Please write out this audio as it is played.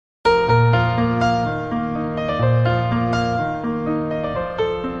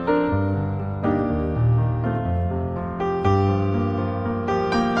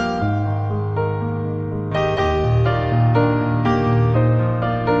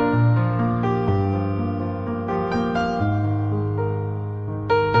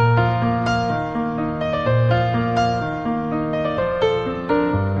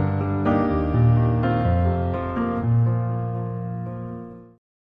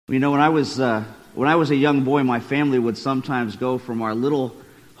You know, when I was a young boy, my family would sometimes go from our little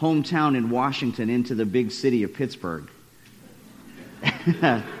hometown in Washington into the big city of Pittsburgh.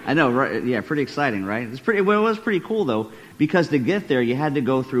 I know, right? Yeah, pretty exciting, right? It was pretty cool though, because to get there, you had to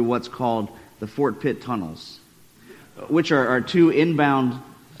go through what's called the Fort Pitt tunnels, which are two inbound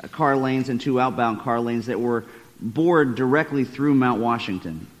car lanes and two outbound car lanes that were bored directly through Mount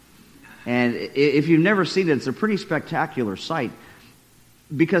Washington. And if you've never seen it, it's a pretty spectacular sight.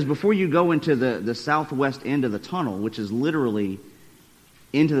 Because before you go into the southwest end of the tunnel, which is literally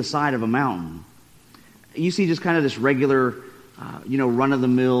into the side of a mountain, you see just kind of this regular,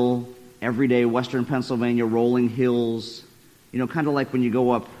 run-of-the-mill, everyday Western Pennsylvania rolling hills, kind of like when you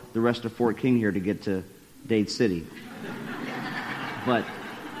go up the rest of Fort King here to get to Dade City. But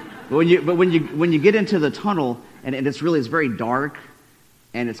when you get into the tunnel, and it's very dark,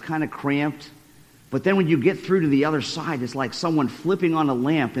 and it's kind of cramped. But then when you get through to the other side, it's like someone flipping on a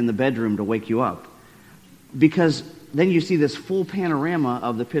lamp in the bedroom to wake you up. Because then you see this full panorama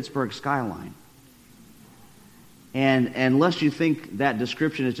of the Pittsburgh skyline. And unless you think that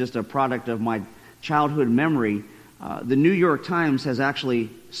description is just a product of my childhood memory, the New York Times has actually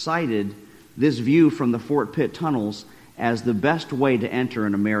cited this view from the Fort Pitt tunnels as the best way to enter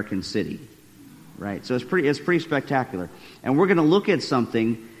an American city. Right? So it's pretty spectacular. And we're going to look at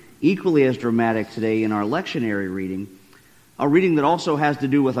something equally as dramatic today in our lectionary reading, a reading that also has to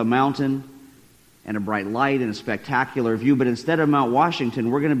do with a mountain and a bright light and a spectacular view, but instead of Mount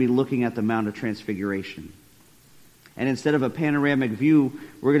Washington, we're going to be looking at the Mount of Transfiguration. And instead of a panoramic view,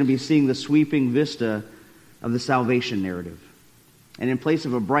 we're going to be seeing the sweeping vista of the salvation narrative. And in place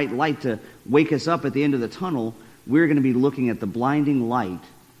of a bright light to wake us up at the end of the tunnel, we're going to be looking at the blinding light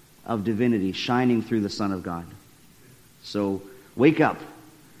of divinity shining through the Son of God. So wake up.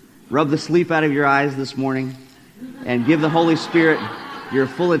 Rub the sleep out of your eyes this morning and give the Holy Spirit your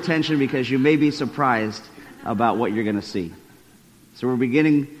full attention, because you may be surprised about what you're going to see. So we're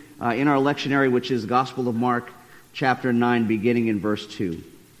beginning in our lectionary, which is Gospel of Mark, chapter 9, beginning in verse 2.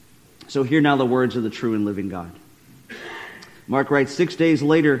 So hear now the words of the true and living God. Mark writes, 6 days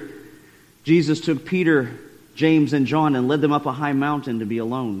later, Jesus took Peter, James, and John and led them up a high mountain to be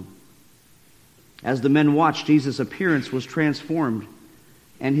alone. As the men watched, Jesus' appearance was transformed,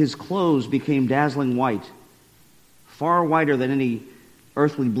 and his clothes became dazzling white, far whiter than any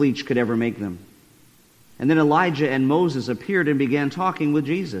earthly bleach could ever make them. And then Elijah and Moses appeared and began talking with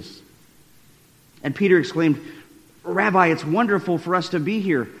Jesus. And Peter exclaimed, Rabbi, it's wonderful for us to be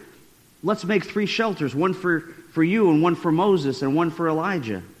here. Let's make 3 shelters, one for you and one for Moses and one for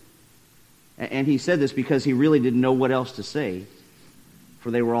Elijah. And he said this because he really didn't know what else to say, for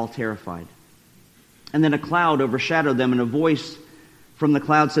they were all terrified. And then a cloud overshadowed them, and a voice from the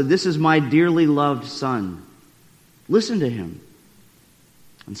cloud said, This is my dearly loved Son. Listen to him.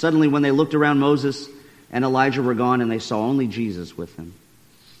 And suddenly when they looked around, Moses and Elijah were gone, and they saw only Jesus with them.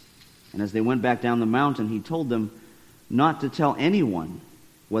 And as they went back down the mountain, he told them not to tell anyone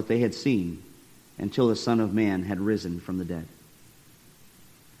what they had seen until the Son of Man had risen from the dead.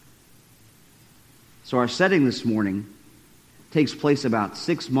 So our setting this morning takes place about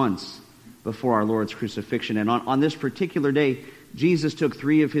 6 months before our Lord's crucifixion. And on this particular day, Jesus took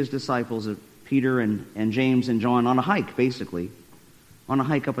 3 of his disciples, Peter and James and John, on a hike, basically, on a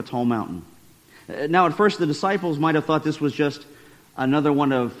hike up a tall mountain. Now, at first, the disciples might have thought this was just another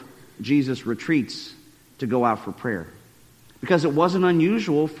one of Jesus' retreats to go out for prayer, because it wasn't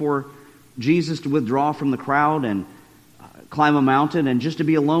unusual for Jesus to withdraw from the crowd and climb a mountain and just to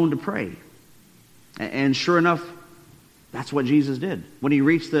be alone to pray. And sure enough, that's what Jesus did. When he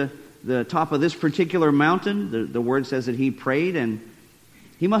reached the top of this particular mountain, the word says that he prayed, and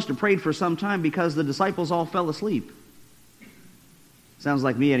he must have prayed for some time because the disciples all fell asleep. Sounds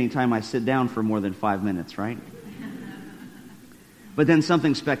like me anytime I sit down for more than 5 minutes, right? But then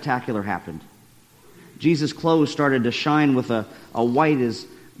something spectacular happened. Jesus' clothes started to shine with a white as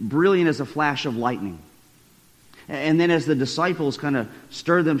brilliant as a flash of lightning. And then as the disciples kind of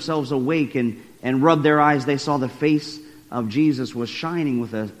stirred themselves awake and rubbed their eyes, they saw the face of Jesus was shining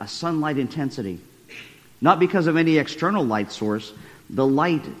with a sunlight intensity. Not because of any external light source. The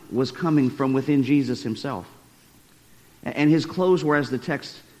light was coming from within Jesus himself. And his clothes were, as the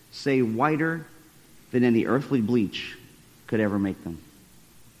text say, whiter than any earthly bleach could ever make them.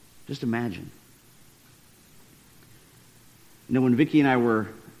 Just imagine. You know, when Vicki and I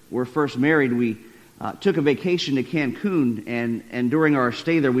were first married, we took a vacation to Cancun, and during our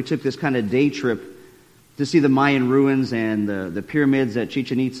stay there, we took this kind of day trip to see the Mayan ruins and the pyramids at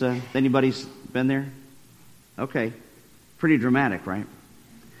Chichen Itza. Anybody been there? Okay. Pretty dramatic, right?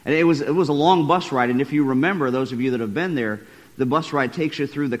 And it was a long bus ride, and if you remember, those of you that have been there, the bus ride takes you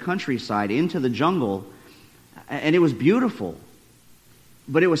through the countryside into the jungle, and it was beautiful.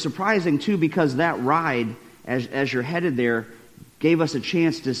 But it was surprising, too, because that ride, as you're headed there, gave us a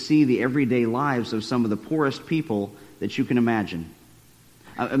chance to see the everyday lives of some of the poorest people that you can imagine.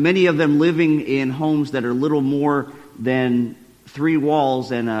 Many of them living in homes that are little more than 3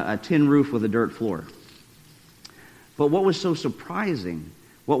 walls and a tin roof with a dirt floor. But what was so surprising,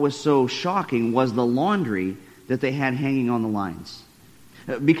 what was so shocking, was the laundry that they had hanging on the lines.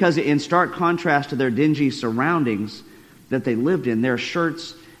 Because in stark contrast to their dingy surroundings that they lived in, their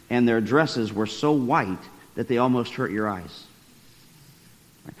shirts and their dresses were so white that they almost hurt your eyes.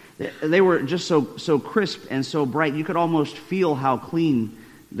 They were just so crisp and so bright, you could almost feel how clean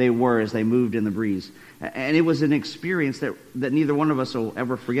they were as they moved in the breeze. And it was an experience that neither one of us will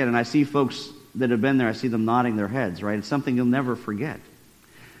ever forget. And I see folks that have been there, I see them nodding their heads, right? It's something you'll never forget.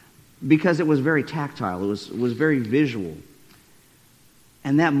 Because it was very tactile, it was very visual.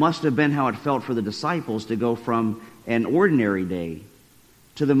 And that must have been how it felt for the disciples to go from an ordinary day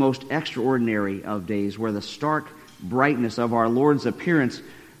to the most extraordinary of days, where the stark brightness of our Lord's appearance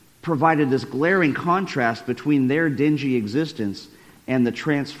provided this glaring contrast between their dingy existence and the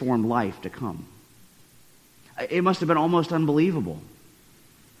transformed life to come. It must have been almost unbelievable.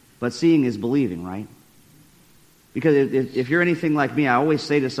 But seeing is believing, right? Because if you're anything like me, I always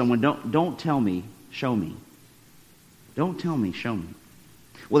say to someone, don't tell me, show me. Don't tell me, show me.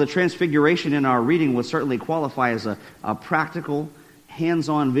 Well, the transfiguration in our reading would certainly qualify as a practical,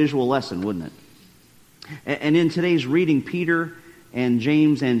 hands-on visual lesson, wouldn't it? And in today's reading, Peter and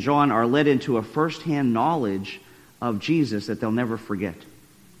James and John are led into a first-hand knowledge of Jesus that they'll never forget.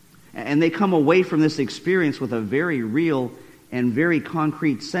 And they come away from this experience with a very real and very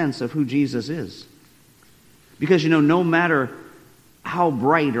concrete sense of who Jesus is. Because, no matter how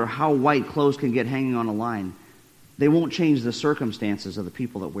bright or how white clothes can get hanging on a line, they won't change the circumstances of the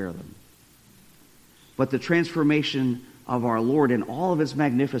people that wear them. But the transformation of our Lord in all of its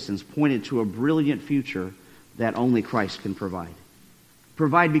magnificence pointed to a brilliant future that only Christ can provide.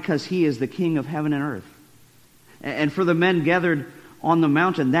 Provide because He is the King of heaven and earth. And for the men gathered on the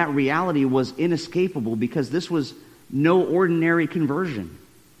mountain, that reality was inescapable, because this was no ordinary conversion.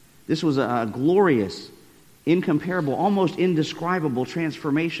 This was a glorious, incomparable, almost indescribable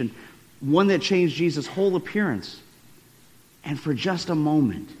transformation, one that changed Jesus' whole appearance. And for just a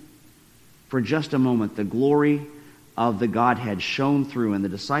moment, the glory of the Godhead shone through, and the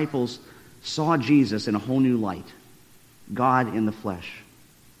disciples saw Jesus in a whole new light, God in the flesh.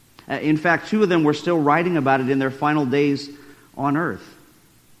 In fact, 2 of them were still writing about it in their final days on earth.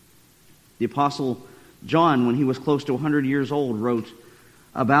 The Apostle John, when he was close to 100 years old, wrote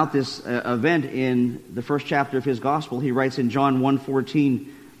about this event in the first chapter of his gospel. He writes in John 1:14,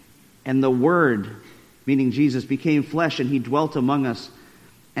 "And the Word," meaning Jesus, "became flesh, and He dwelt among us,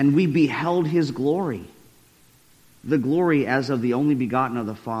 and we beheld His glory, the glory as of the only begotten of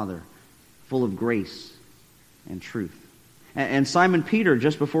the Father, full of grace and truth." And Simon Peter,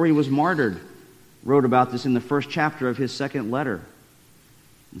 just before he was martyred, wrote about this in the first chapter of his second letter.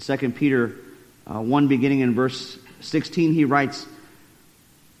 In 2 Peter 1, beginning in verse 16, he writes,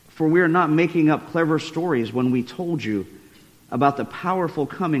 "For we are not making up clever stories when we told you about the powerful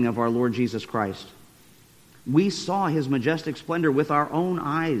coming of our Lord Jesus Christ. We saw His majestic splendor with our own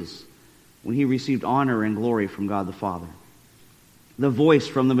eyes when He received honor and glory from God the Father. The voice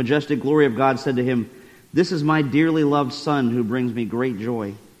from the majestic glory of God said to Him, 'This is my dearly loved Son who brings me great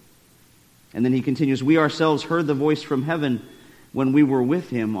joy.' And then he continues, 'We ourselves heard the voice from heaven when we were with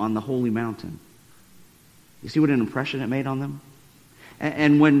Him on the holy mountain.'" You see what an impression it made on them?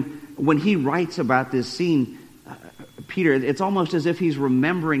 And when he writes about this scene, Peter, it's almost as if he's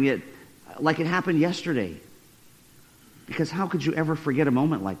remembering it like it happened yesterday. Because how could you ever forget a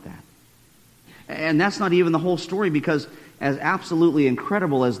moment like that? And that's not even the whole story, because as absolutely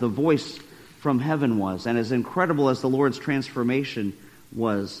incredible as the voice from heaven was, and as incredible as the Lord's transformation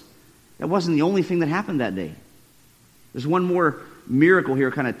was, that wasn't the only thing that happened that day. There's one more miracle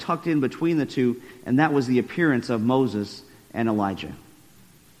here kind of tucked in between the two, and that was the appearance of Moses and Elijah.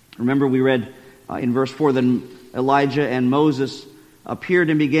 Remember, we read in verse 4 that Elijah and Moses appeared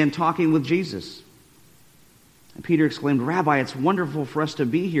and began talking with Jesus. And Peter exclaimed, "Rabbi, it's wonderful for us to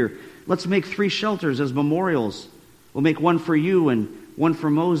be here. Let's make 3 shelters as memorials. We'll make one for you, and one for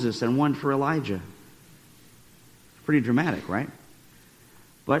Moses, and one for Elijah." Pretty dramatic, right?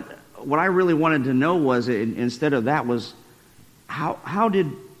 But what I really wanted to know was, instead of that, was how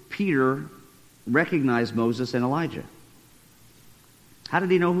did Peter recognize Moses and Elijah? How did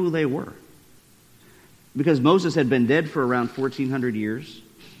he know who they were? Because Moses had been dead for around 1,400 years.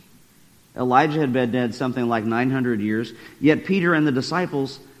 Elijah had been dead something like 900 years, yet Peter and the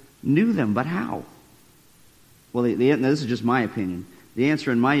disciples knew them. But how? Well, this is just my opinion. The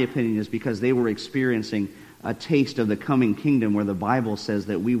answer, in my opinion, is because they were experiencing a taste of the coming kingdom where the Bible says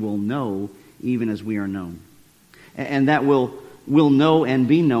that we will know even as we are known. And that will know and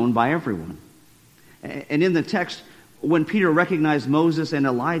be known by everyone. And in the text, when Peter recognized Moses and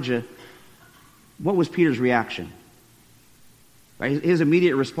Elijah, what was Peter's reaction? Right? His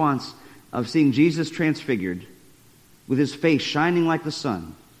immediate response of seeing Jesus transfigured with his face shining like the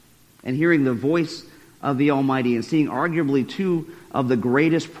sun and hearing the voice of the Almighty and seeing arguably two of the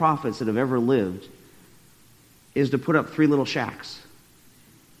greatest prophets that have ever lived is to put up 3 little shacks.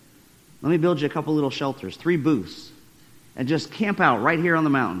 Let me build you a couple little shelters, 3 booths, and just camp out right here on the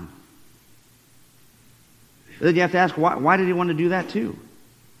mountain. But then you have to ask, why did he want to do that too?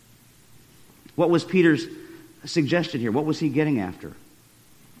 What was Peter's suggestion here? What was he getting after?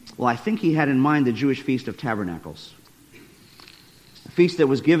 Well, I think he had in mind the Jewish Feast of Tabernacles, a feast that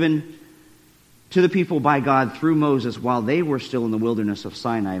was given to the people by God through Moses while they were still in the wilderness of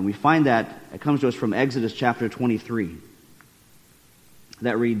Sinai. And we find that, it comes to us from Exodus chapter 23.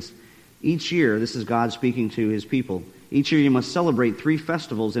 That reads, each year, this is God speaking to his people, each year you must celebrate 3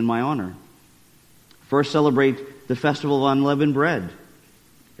 festivals in my honor. First, celebrate the festival of unleavened bread.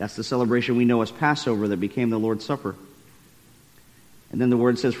 That's the celebration we know as Passover that became the Lord's Supper. And then the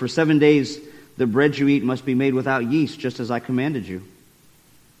word says, for 7 days the bread you eat must be made without yeast, just as I commanded you.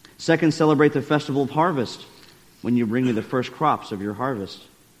 Second, celebrate the festival of harvest, when you bring me the first crops of your harvest.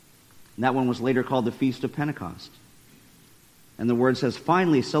 And that one was later called the Feast of Pentecost. And the word says,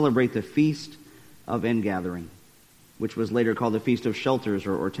 finally, celebrate the Feast of Ingathering, which was later called the Feast of Shelters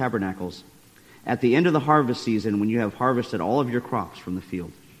or Tabernacles, at the end of the harvest season when you have harvested all of your crops from the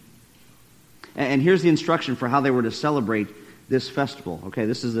field. And here's the instruction for how they were to celebrate this festival. Okay,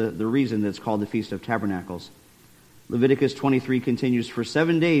 this is the reason that it's called the Feast of Tabernacles. Leviticus 23 continues, for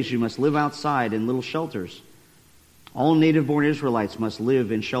 7 days you must live outside in little shelters. All native-born Israelites must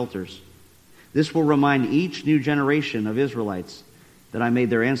live in shelters. This will remind each new generation of Israelites that I made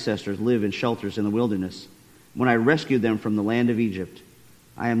their ancestors live in shelters in the wilderness when I rescued them from the land of Egypt.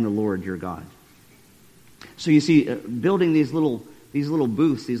 I am the Lord your God. So you see, building these little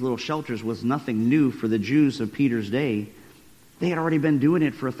booths, these little shelters, was nothing new for the Jews of Peter's day. They had already been doing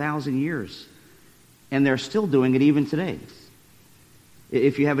it for 1,000 years. And they're still doing it even today.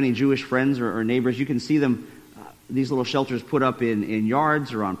 If you have any Jewish friends or neighbors, you can see them, these little shelters put up in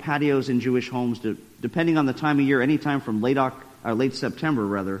yards or on patios in Jewish homes, depending on the time of year, anytime from late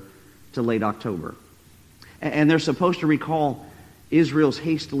September to late October. And they're supposed to recall Israel's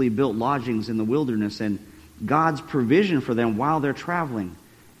hastily built lodgings in the wilderness and God's provision for them while they're traveling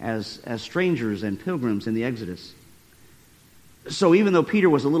as strangers and pilgrims in the Exodus. So even though Peter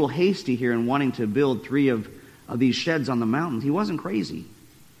was a little hasty here in wanting to build 3 of these sheds on the mountains, he wasn't crazy.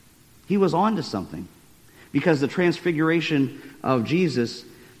 He was on to something. Because the transfiguration of Jesus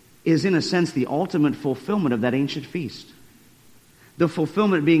is in a sense the ultimate fulfillment of that ancient feast. The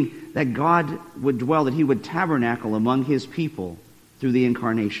fulfillment being that God would dwell, that he would tabernacle among his people through the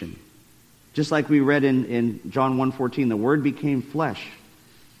incarnation. Just like we read in John 1:14, the Word became flesh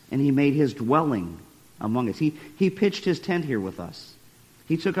and he made his dwelling among us. He pitched his tent here with us.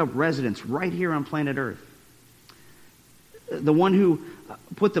 He took up residence right here on planet Earth. The one who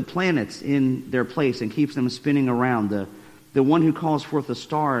put the planets in their place and keeps them spinning around. The one who calls forth the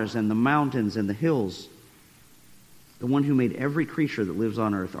stars and the mountains and the hills. The one who made every creature that lives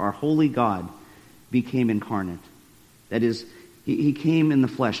on earth. Our holy God became incarnate. That is, he came in the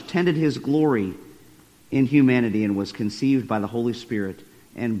flesh, tended his glory in humanity, and was conceived by the Holy Spirit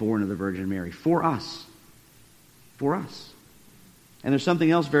and born of the Virgin Mary. For us. For us. And there's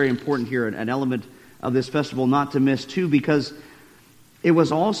something else very important here, an element of this festival not to miss too, because it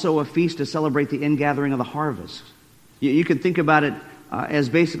was also a feast to celebrate the ingathering of the harvest. You could think about it as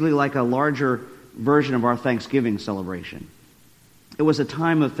basically like a larger version of our Thanksgiving celebration. It was a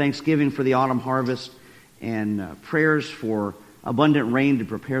time of thanksgiving for the autumn harvest and prayers for abundant rain to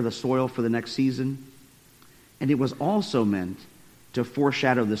prepare the soil for the next season. And it was also meant to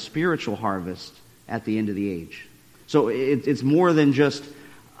foreshadow the spiritual harvest at the end of the age. So it's more than just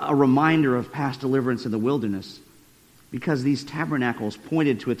a reminder of past deliverance in the wilderness, because these tabernacles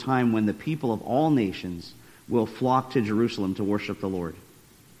pointed to a time when the people of all nations will flock to Jerusalem to worship the Lord.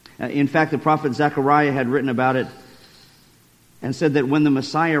 In fact, the prophet Zechariah had written about it and said that when the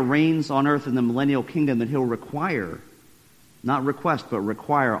Messiah reigns on earth in the millennial kingdom, that he'll require, not request, but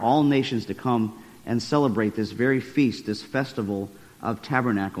require all nations to come and celebrate this very feast, this festival of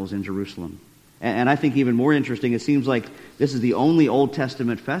tabernacles in Jerusalem. And I think even more interesting, it seems like this is the only Old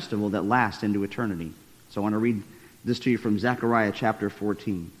Testament festival that lasts into eternity. So I want to read this to you from Zechariah chapter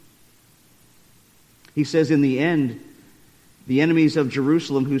 14. He says, in the end, the enemies of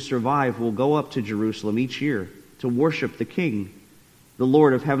Jerusalem who survive will go up to Jerusalem each year to worship the King, the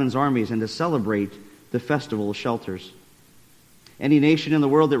Lord of heaven's armies, and to celebrate the festival of shelters. Any nation in the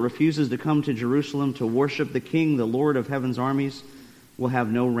world that refuses to come to Jerusalem to worship the King, the Lord of heaven's armies, will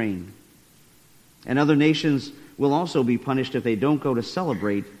have no rain. And other nations will also be punished if they don't go to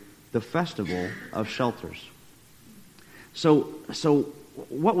celebrate the festival of shelters. So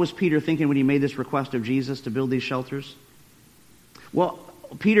what was Peter thinking when he made this request of Jesus to build these shelters? Well,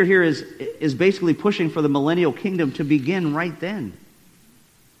 Peter here is basically pushing for the millennial kingdom to begin right then.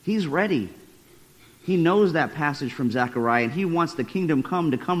 He's ready. He knows that passage from Zechariah, and he wants the kingdom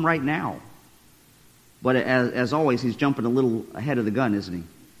to come right now. But as always, he's jumping a little ahead of the gun, isn't he?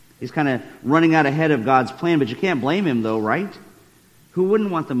 He's kind of running out ahead of God's plan, but you can't blame him though, right? Who wouldn't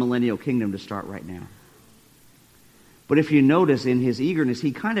want the millennial kingdom to start right now? But if you notice in his eagerness,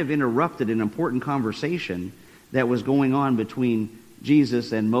 he kind of interrupted an important conversation that was going on between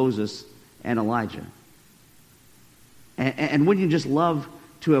Jesus and Moses and Elijah. And wouldn't you just love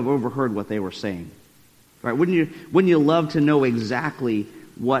to have overheard what they were saying? Right? Wouldn't you love to know exactly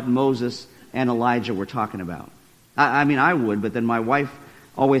what Moses and Elijah were talking about? I mean, I would, but then my wife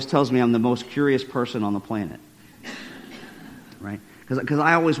always tells me I'm the most curious person on the planet. Right? Because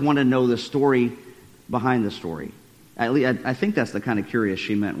I always want to know the story behind the story. I think that's the kind of curious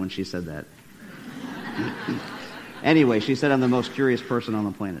she meant when she said that. Anyway, she said I'm the most curious person on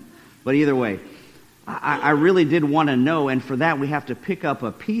the planet. But either way, I really did want to know, and for that we have to pick up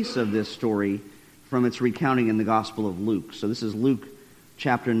a piece of this story from its recounting in the Gospel of Luke. So this is Luke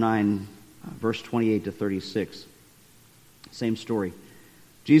chapter 9, verse 28 to 36. Same story.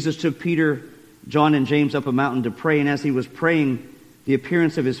 Jesus took Peter, John, and James up a mountain to pray, and as he was praying, the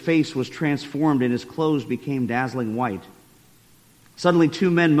appearance of his face was transformed, and his clothes became dazzling white. Suddenly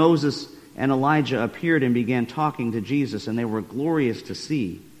 2 men, Moses and Elijah, appeared and began talking to Jesus, and they were glorious to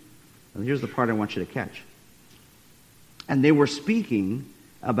see. Now, here's the part I want you to catch. And they were speaking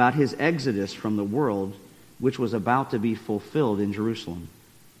about his exodus from the world, which was about to be fulfilled in Jerusalem.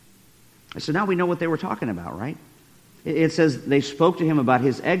 So now we know what they were talking about, right? It says they spoke to him about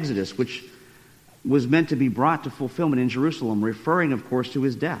his exodus, which was meant to be brought to fulfillment in Jerusalem, referring, of course, to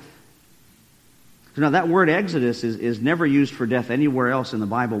his death. So now that word exodus is never used for death anywhere else in the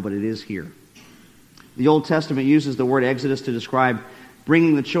Bible, but it is here. The Old Testament uses the word exodus to describe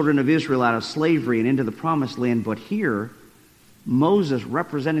bringing the children of Israel out of slavery and into the promised land, but here, Moses,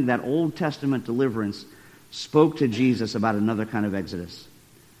 representing that Old Testament deliverance, spoke to Jesus about another kind of exodus,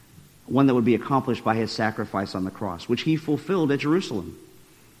 one that would be accomplished by his sacrifice on the cross, which he fulfilled at Jerusalem.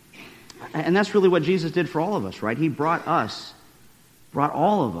 And that's really what Jesus did for all of us, right? He brought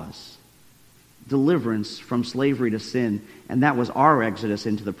all of us, deliverance from slavery to sin, and that was our exodus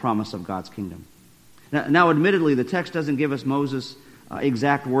into the promise of God's kingdom. Now admittedly, the text doesn't give us Moses'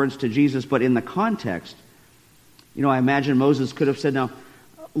 exact words to Jesus, but in the context, I imagine Moses could have said, now,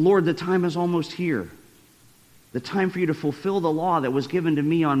 Lord, the time is almost here. The time for you to fulfill the law that was given to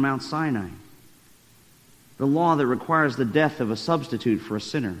me on Mount Sinai. The law that requires the death of a substitute for a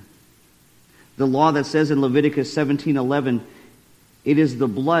sinner. The law that says in Leviticus 17:11, it is the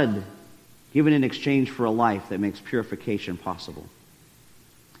blood given in exchange for a life that makes purification possible.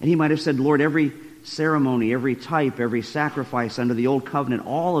 And he might have said, Lord, every ceremony, every type, every sacrifice under the old covenant,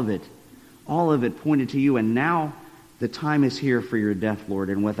 all of it pointed to you, and now the time is here for your death, Lord,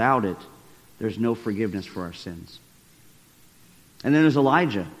 and without it, there's no forgiveness for our sins. And then there's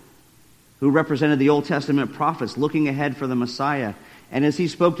Elijah, who represented the Old Testament prophets looking ahead for the Messiah. And as he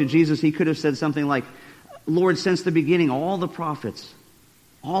spoke to Jesus, he could have said something like, Lord, since the beginning, all the prophets,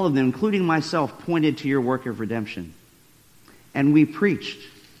 all of them, including myself, pointed to your work of redemption. And we preached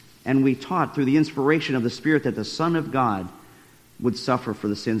and we taught through the inspiration of the Spirit that the Son of God would suffer for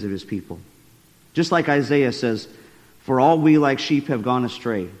the sins of his people. Just like Isaiah says, for all we like sheep have gone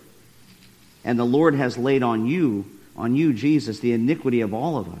astray, and the Lord has laid on you, Jesus, the iniquity of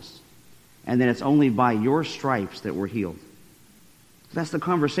all of us, and that it's only by your stripes that we're healed. That's the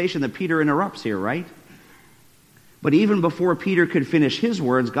conversation that Peter interrupts here, right? But even before Peter could finish his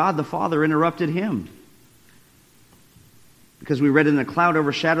words, God the Father interrupted him. Because we read, in the cloud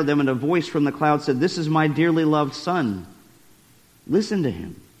overshadowed them, and a voice from the cloud said, this is my dearly loved Son. Listen to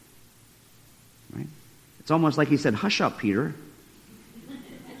him. Right? It's almost like he said, hush up, Peter.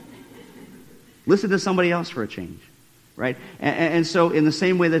 Listen to somebody else for a change. Right? And so in the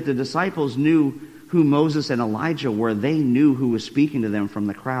same way that the disciples knew who Moses and Elijah were, they knew who was speaking to them from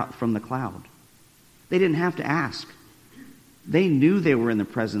the cloud. They didn't have to ask. They knew they were in the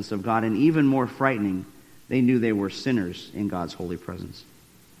presence of God, and even more frightening, they knew they were sinners in God's holy presence.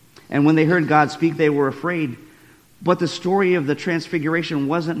 And when they heard God speak, they were afraid. But the story of the transfiguration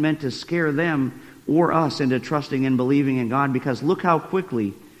wasn't meant to scare them or us into trusting and believing in God, because look how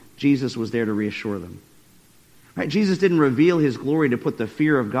quickly Jesus was there to reassure them. Right? Jesus didn't reveal his glory to put the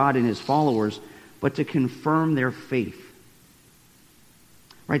fear of God in his followers, but to confirm their faith.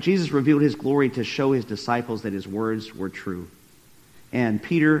 Right? Jesus revealed his glory to show his disciples that his words were true. And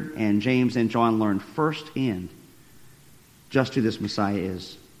Peter and James and John learned firsthand just who this Messiah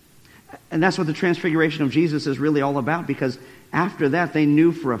is. And that's what the transfiguration of Jesus is really all about, because after that they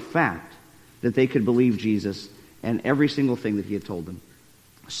knew for a fact that they could believe Jesus and every single thing that he had told them.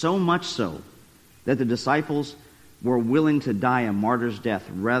 So much so that the disciples were willing to die a martyr's death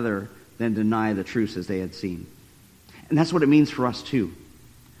rather than deny the truths as they had seen. And that's what it means for us too.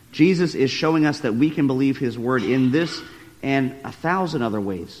 Jesus is showing us that we can believe his word in this and 1,000 other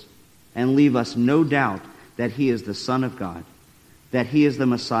ways, and leave us no doubt that he is the Son of God, that he is the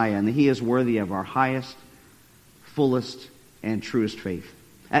Messiah, and that he is worthy of our highest, fullest, and truest faith.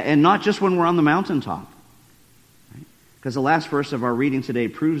 And not just when we're on the mountaintop. Because the last verse of our reading today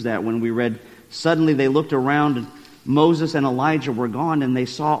proves that, when we read, "Suddenly they looked around, and Moses and Elijah were gone, and they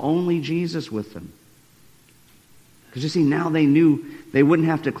saw only Jesus with them." Because you see, now they knew they wouldn't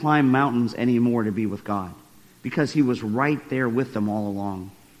have to climb mountains anymore to be with God, because he was right there with them all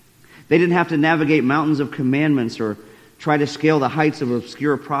along. They didn't have to navigate mountains of commandments or try to scale the heights of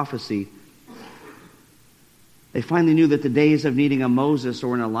obscure prophecy. They finally knew that the days of needing a Moses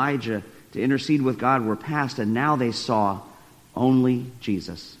or an Elijah to intercede with God were past, and now they saw only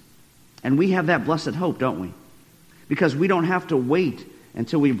Jesus. And we have that blessed hope, don't we? Because we don't have to wait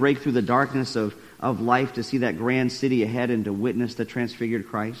until we break through the darkness of life to see that grand city ahead and to witness the transfigured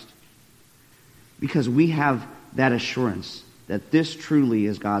Christ. Because we have that assurance that this truly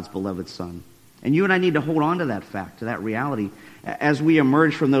is God's beloved Son. And you and I need to hold on to that fact, to that reality, as we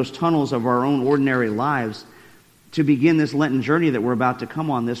emerge from those tunnels of our own ordinary lives to begin this Lenten journey that we're about to come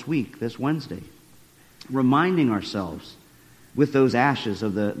on this week, this Wednesday. Reminding ourselves with those ashes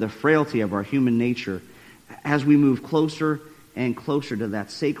of the frailty of our human nature as we move closer and closer to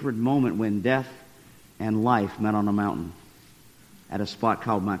that sacred moment when death and life met on a mountain at a spot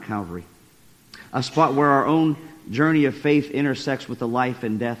called Mount Calvary. A spot where our own journey of faith intersects with the life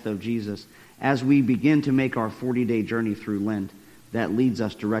and death of Jesus as we begin to make our 40-day journey through Lent that leads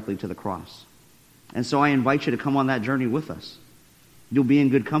us directly to the cross. And so I invite you to come on that journey with us. You'll be in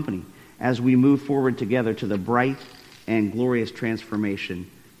good company as we move forward together to the bright and glorious transformation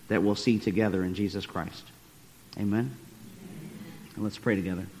that we'll see together in Jesus Christ. Amen? And let's pray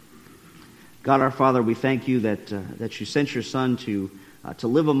together. God our Father, we thank you that you sent your Son to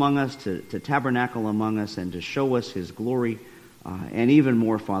live among us, to tabernacle among us, and to show us his glory, and even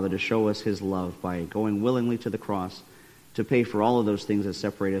more, Father, to show us his love by going willingly to the cross to pay for all of those things that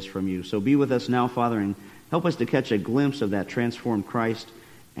separate us from you. So be with us now, Father, and help us to catch a glimpse of that transformed Christ,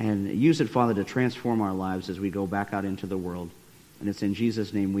 and use it, Father, to transform our lives as we go back out into the world. And it's in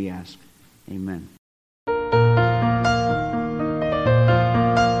Jesus' name we ask. Amen.